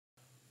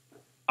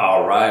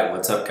All right,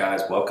 what's up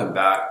guys? Welcome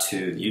back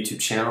to the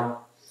YouTube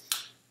channel.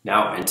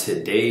 Now in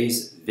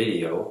today's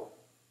video,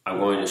 I'm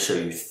going to show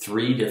you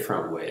 3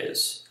 different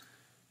ways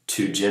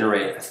to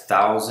generate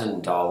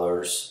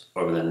 $1,000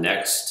 over the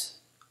next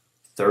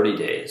 30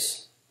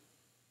 days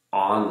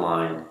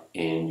online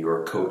in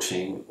your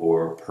coaching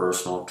or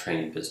personal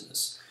training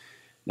business.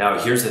 Now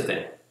here's the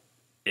thing.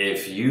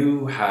 If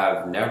you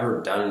have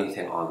never done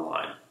anything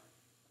online,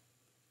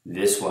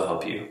 this will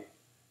help you.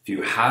 If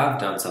you have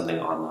done something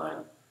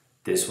online,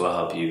 this will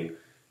help you,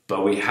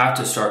 but we have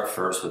to start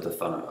first with the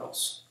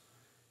fundamentals.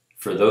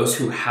 For those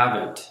who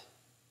haven't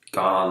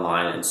gone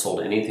online and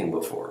sold anything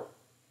before,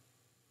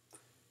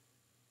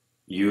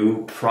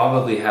 you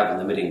probably have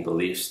limiting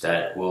beliefs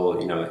that, well,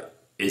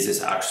 is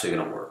this actually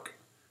going to work?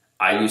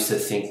 I used to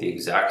think the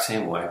exact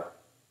same way.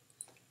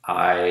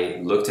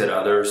 I looked at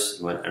others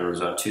when it was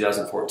around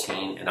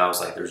 2014, and I was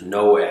like, there's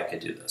no way I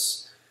could do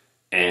this.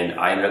 And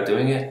I ended up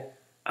doing it,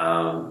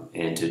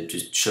 and to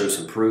just show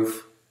some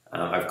proof,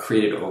 I've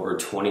created over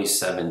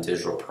 27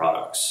 digital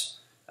products,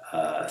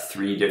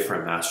 3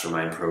 different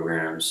mastermind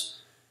programs,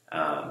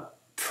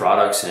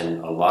 products in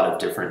a lot of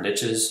different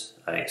niches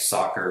like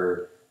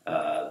soccer,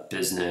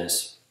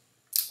 business.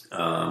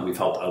 We've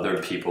helped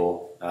other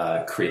people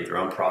create their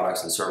own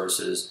products and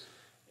services,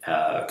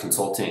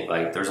 consulting.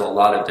 Like there's a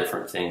lot of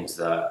different things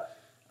that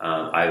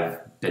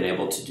I've been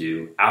able to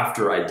do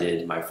after I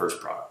did my first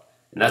product.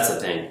 And that's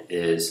the thing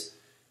is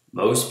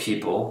most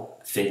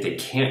people think they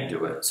can't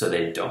do it, so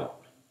they don't.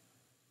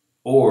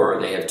 Or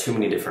they have too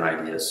many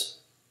different ideas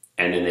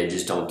and then they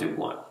just don't do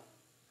one, all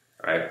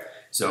right?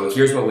 So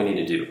here's what we need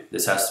to do.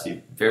 This has to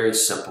be very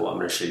simple. I'm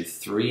going to show you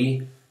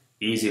 3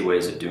 easy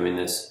ways of doing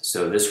this.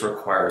 So this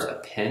requires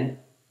a pen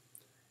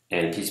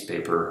and a piece of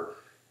paper,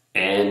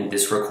 and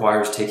this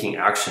requires taking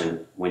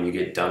action when you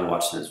get done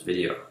watching this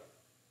video,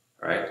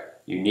 all right?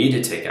 You need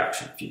to take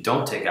action. If you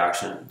don't take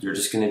action, you're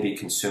just going to be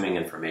consuming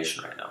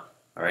information right now,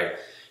 all right?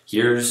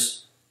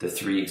 Here's the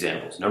 3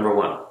 examples. Number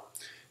 1.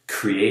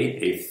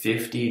 Create a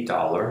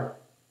 $50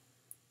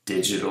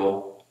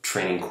 digital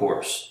training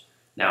course.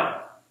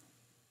 Now,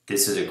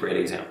 this is a great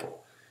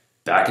example.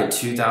 Back in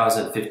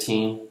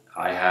 2015,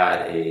 I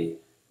had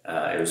it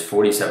was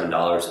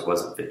 $47, it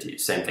wasn't $50,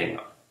 same thing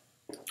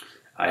though.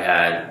 I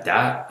had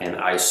that and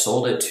I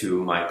sold it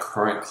to my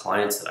current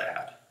clients that I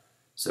had.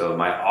 So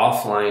my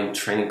offline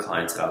training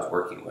clients that I was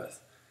working with,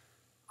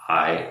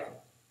 I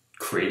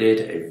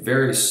created a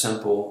very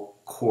simple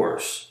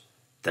course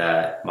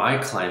that my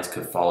clients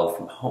could follow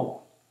from home.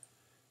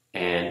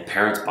 And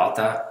parents bought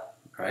that,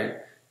 right?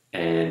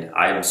 And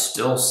I'm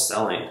still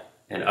selling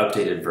an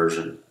updated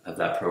version of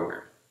that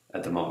program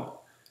at the moment,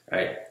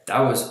 right?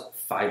 That was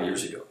 5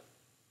 years ago,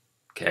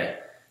 okay?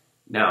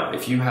 Now,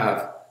 if you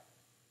have,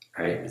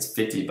 right, it's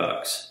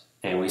 $50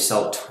 and we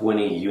sell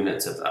 20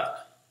 units of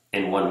that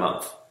in 1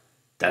 month,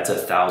 that's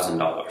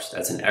 $1,000.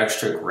 That's an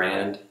extra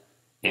grand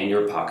in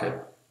your pocket,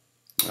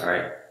 all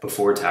right,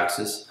 before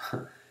taxes.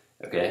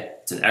 Okay,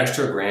 it's an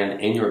extra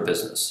grand in your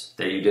business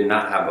that you did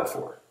not have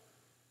before.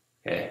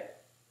 Okay,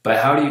 but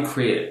how do you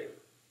create it?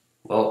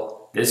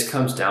 Well, this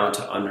comes down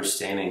to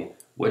understanding,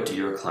 what do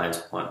your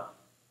clients want?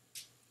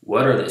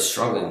 What are they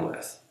struggling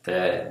with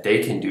that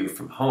they can do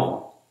from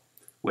home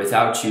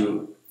without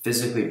you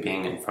physically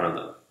being in front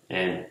of them?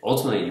 And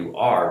ultimately you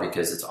are,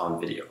 because it's on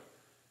video,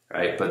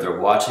 right? But they're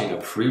watching a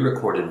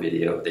pre-recorded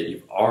video that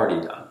you've already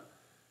done,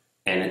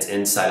 and it's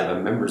inside of a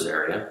members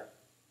area.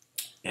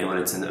 And when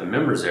it's in the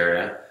members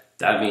area,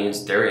 that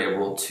means they're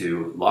able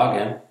to log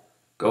in,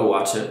 go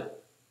watch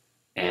it,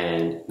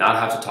 and not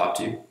have to talk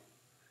to you,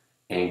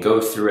 and go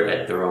through it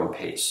at their own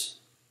pace.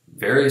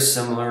 Very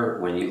similar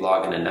when you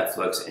log into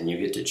Netflix and you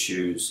get to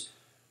choose,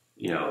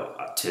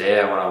 today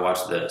I want to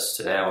watch this,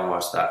 today I want to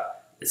watch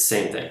that. It's the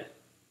same thing,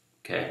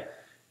 okay?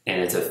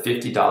 And it's a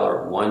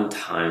 $50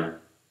 one-time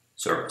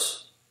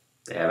service.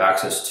 They have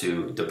access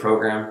to the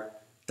program,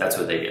 that's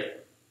what they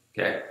get,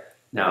 okay?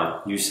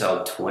 Now, you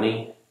sell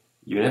 20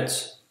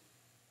 units,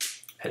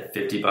 at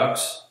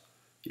 $50,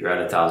 you're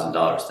at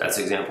 $1,000. That's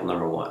example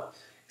number 1.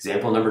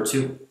 Example number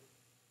 2,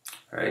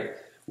 all right?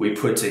 We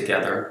put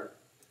together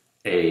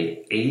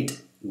a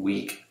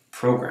 8-week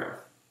program,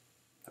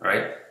 all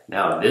right?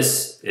 Now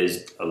this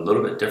is a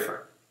little bit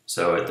different.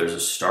 So there's a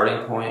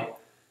starting point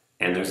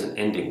and there's an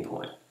ending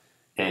point.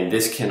 And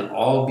this can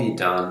all be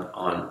done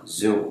on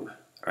Zoom,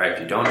 all right? If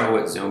you don't know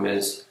what Zoom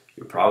is,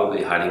 you're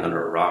probably hiding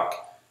under a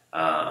rock.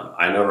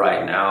 I know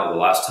right now, the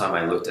last time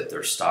I looked at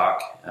their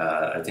stock,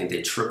 I think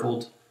they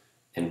tripled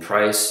in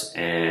price,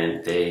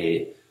 and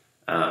they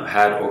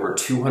had over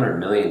 200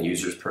 million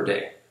users per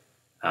day.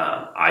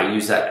 I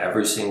use that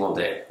every single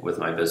day with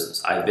my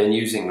business. I've been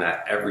using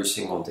that every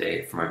single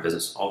day for my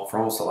business for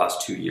almost the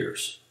last 2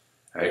 years.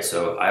 All right,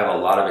 so I have a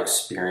lot of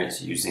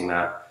experience using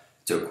that.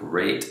 It's a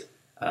great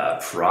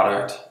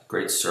product,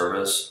 great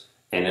service,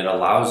 and it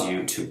allows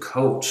you to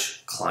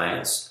coach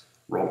clients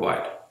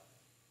worldwide,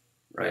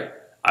 right?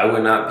 I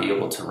would not be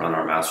able to run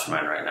our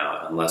mastermind right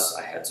now unless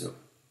I had Zoom.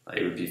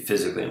 It would be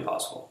physically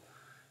impossible.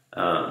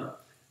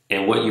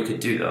 And what you could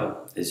do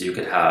though, is you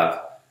could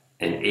have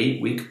an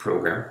 8-week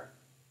program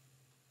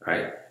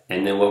right?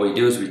 And then what we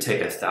do is we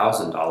take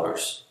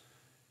 $1,000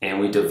 and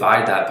we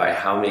divide that by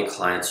how many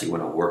clients you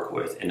want to work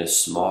with in a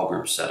small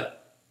group setting.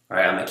 All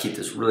right, I'm gonna keep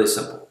this really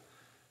simple.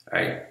 All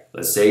right,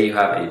 let's say you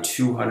have a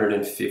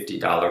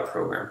 $250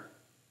 program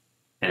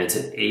and it's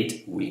an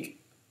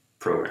 8-week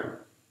program.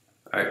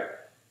 All right,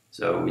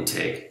 so we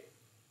take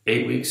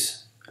 8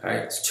 weeks. All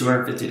right, it's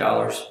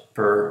 $250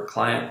 per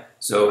client.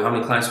 So how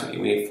many clients we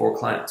need? We need 4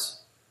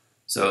 clients.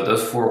 So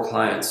those 4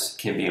 clients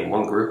can be in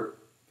one group.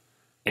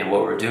 And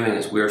what we're doing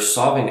is we're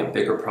solving a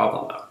bigger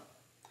problem now.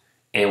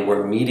 And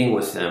we're meeting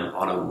with them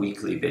on a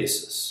weekly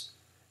basis.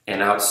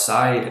 And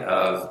outside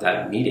of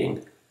that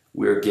meeting,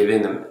 we're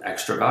giving them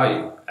extra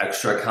value,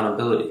 extra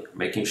accountability,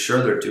 making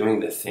sure they're doing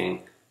the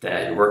thing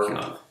that you're working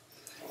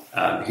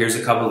on. Here's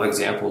a couple of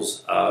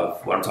examples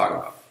of what I'm talking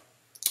about.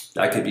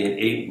 That could be an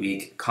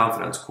 8-week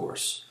confidence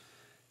course.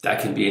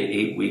 That can be an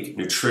 8-week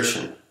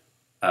nutrition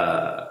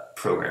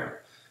program.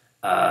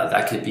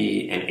 That could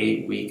be an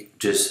 8-week,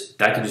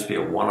 that could just be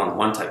a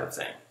one-on-one type of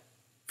thing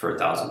for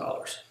 $1,000.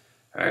 All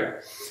right.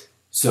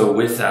 So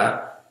with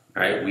that,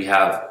 right, we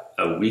have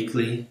a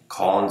weekly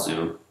call on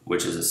Zoom,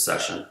 which is a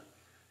session,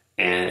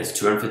 and it's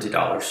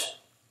 $250,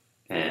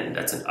 and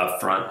that's an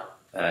upfront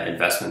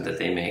investment that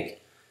they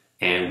make.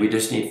 And we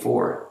just need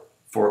four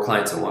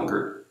clients in one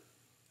group.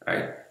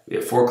 Right. We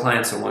have 4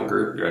 clients in one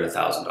group. You're at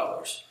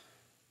 $1,000.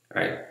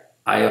 Right.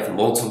 I have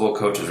multiple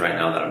coaches right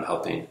now that I'm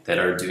helping that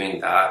are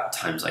doing that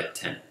times like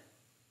 10,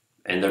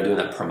 and they're doing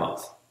that per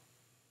month.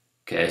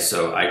 Okay,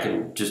 so I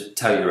can just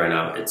tell you right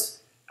now,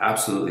 it's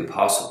absolutely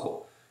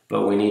possible,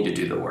 but we need to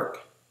do the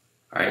work.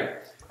 All right.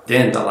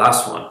 Then the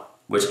last one,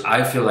 which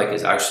I feel like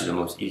is actually the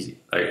most easy,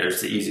 like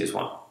it's the easiest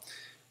one.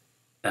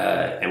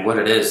 And what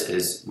it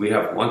is we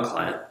have one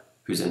client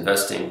who's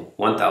investing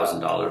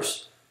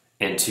 $1,000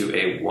 into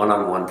a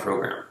one-on-one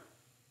program.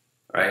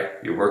 Right?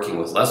 You're working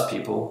with less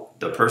people.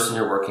 The person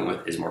you're working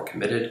with is more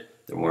committed.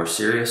 They're more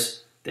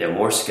serious. They have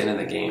more skin in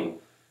the game.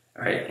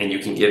 Right? And you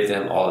can give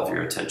them all of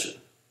your attention.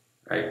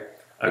 Right?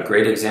 A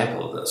great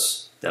example of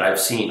this that I've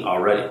seen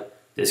already.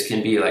 This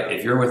can be like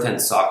if you're within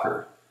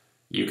soccer,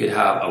 you could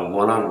have a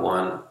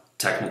one-on-one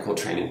technical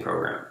training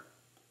program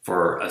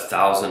for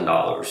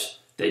 $1,000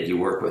 that you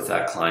work with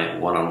that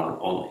client one-on-one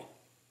only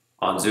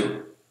on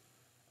Zoom.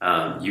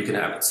 You can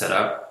have it set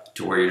up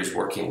to where you're just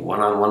working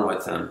one-on-one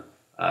with them.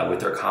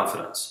 With their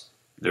confidence.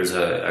 There's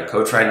a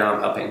coach right now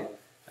I'm helping.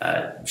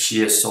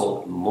 She has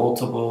sold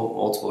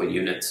multiple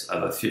units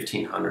of a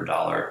 $1,500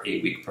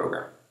 8-week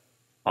program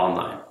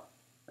online,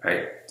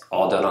 right?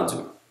 All done on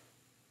Zoom.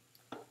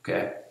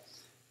 Okay,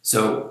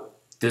 so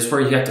this is where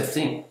you have to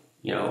think,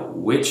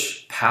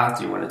 which path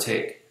you want to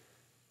take.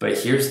 But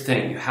here's the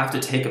thing: you have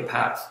to take a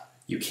path.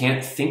 You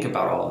can't think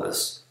about all of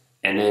this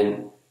and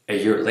then a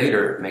year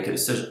later make a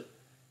decision.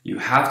 You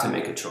have to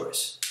make a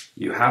choice.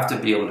 You have to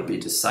be able to be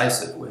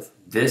decisive with,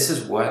 this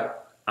is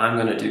what I'm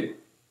going to do.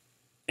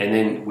 And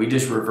then we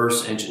just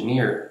reverse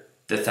engineer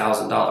the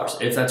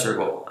 $1,000 if that's your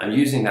goal. I'm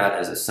using that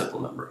as a simple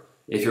number.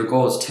 If your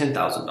goal is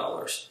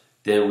 $10,000,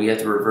 then we have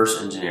to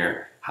reverse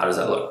engineer, how does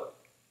that look?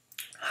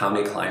 How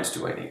many clients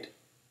do I need?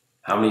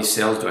 How many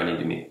sales do I need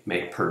to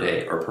make per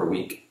day or per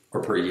week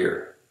or per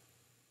year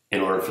in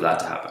order for that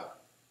to happen?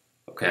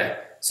 Okay,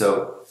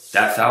 so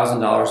that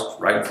 $1,000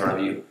 right in front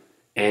of you.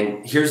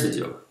 And here's the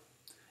deal.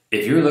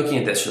 If you're looking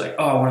at this, you're like,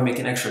 oh, I want to make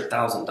an extra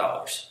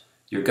 $1,000.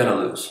 You're going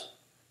to lose.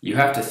 You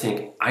have to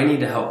think, I need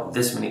to help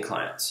this many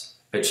clients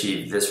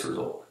achieve this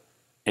result.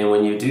 And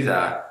when you do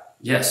that,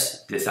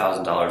 yes, the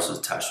 $1,000 is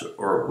attached to it,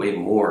 or way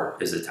more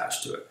is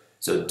attached to it.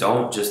 So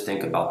don't just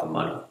think about the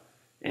money.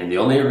 And the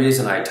only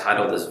reason I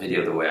titled this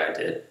video the way I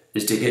did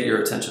is to get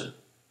your attention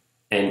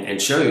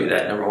and show you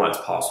that, number one, it's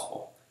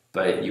possible.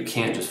 But you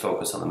can't just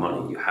focus on the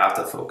money. You have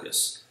to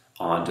focus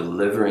on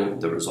delivering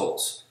the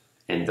results.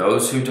 And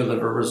those who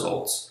deliver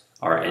results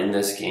are in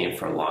this game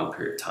for a long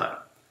period of time.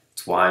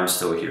 It's why I'm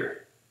still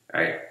here,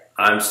 right?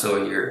 I'm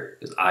still here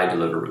because I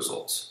deliver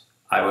results.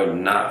 I would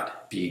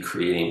not be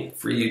creating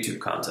free YouTube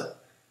content,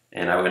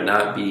 and I would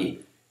not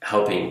be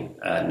helping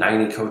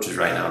 90 coaches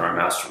right now in our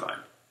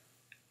mastermind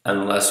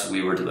unless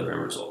we were delivering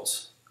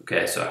results.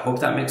 Okay, so I hope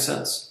that makes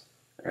sense,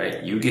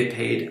 right? You get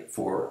paid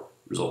for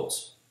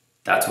results.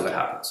 That's what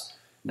happens.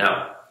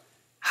 Now,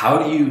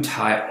 how do you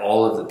tie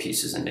all of the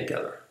pieces in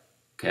together?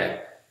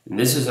 Okay, and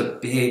this is a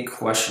big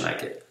question I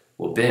get.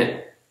 Well,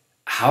 Ben,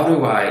 how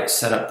do I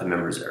set up the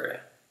members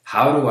area?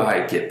 How do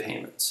I get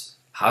payments?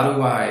 How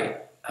do I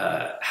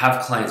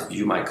have clients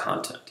view my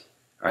content?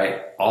 All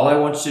right, all I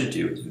want you to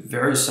do is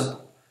very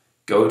simple.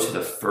 Go to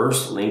the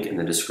first link in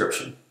the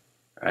description.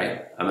 All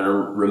right, I'm going to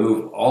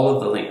remove all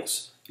of the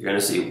links. You're going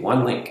to see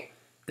one link.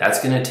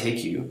 That's going to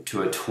take you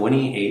to a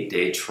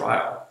 28-day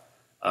trial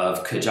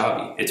of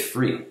Kajabi. It's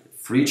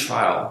free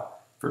trial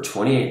for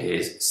 28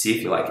 days. See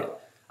if you like it.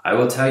 I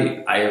will tell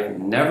you, I have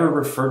never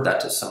referred that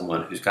to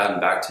someone who's gotten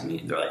back to me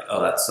and they're like,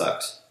 oh, that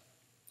sucks.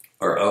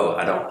 Or, oh,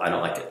 I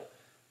don't like it.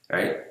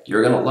 Right?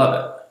 You're going to love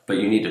it, but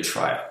you need to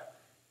try it.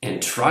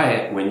 And try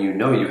it when you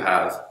know you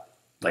have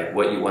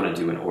what you want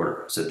to do in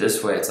order. So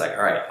this way it's like,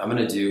 all right, I'm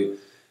going to do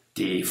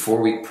the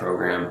 4-week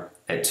program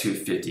at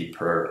 $250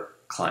 per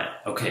client.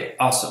 Okay,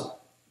 awesome.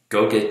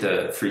 Go get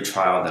the free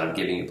trial that I'm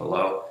giving you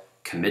below,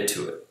 commit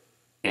to it.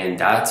 And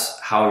that's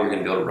how you're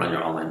gonna be able to run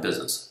your online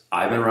business.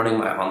 I've been running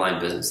my online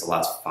business the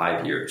last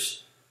 5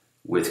 years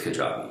with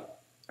Kajabi,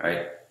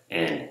 right?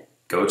 And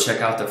go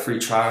check out the free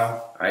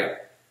trial, right?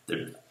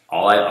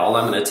 All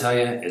I'm gonna tell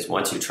you is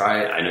once you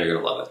try it, I know you're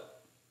gonna love it.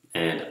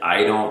 And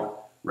I don't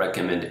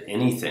recommend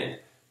anything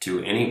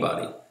to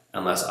anybody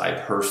unless I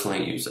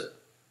personally use it.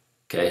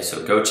 Okay,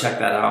 so go check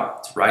that out.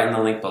 It's right in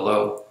the link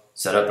below.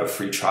 Set up a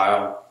free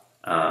trial.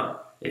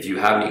 If you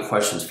have any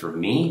questions for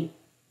me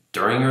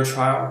during your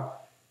trial,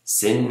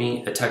 send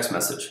me a text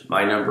message.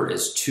 My number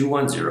is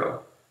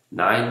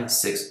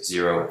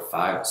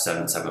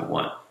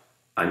 210-960-5771.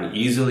 I'm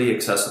easily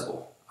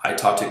accessible. I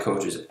talk to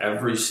coaches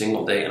every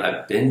single day, and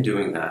I've been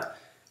doing that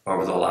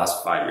over the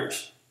last 5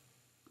 years,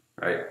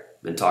 right?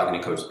 Been talking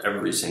to coaches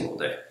every single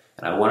day.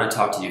 And I want to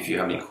talk to you if you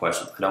have any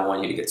questions. I don't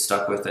want you to get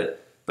stuck with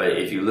it, but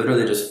if you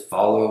literally just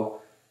follow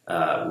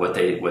what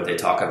they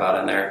talk about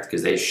in there,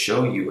 because they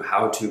show you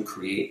how to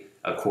create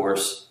a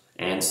course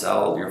and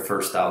sell your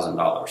first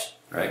 $1,000,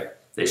 right?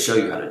 They show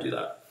you how to do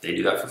that. They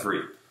do that for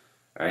free,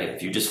 right?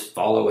 If you just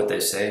follow what they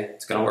say,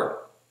 it's going to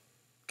work,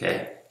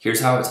 okay?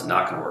 Here's how it's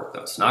not going to work,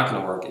 though. It's not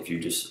going to work if you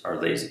just are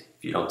lazy,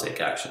 if you don't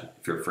take action,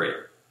 if you're afraid,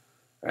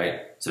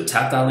 right? So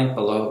tap that link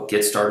below,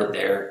 get started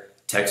there.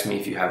 Text me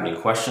if you have any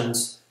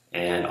questions,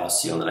 and I'll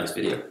see you on the next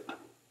video.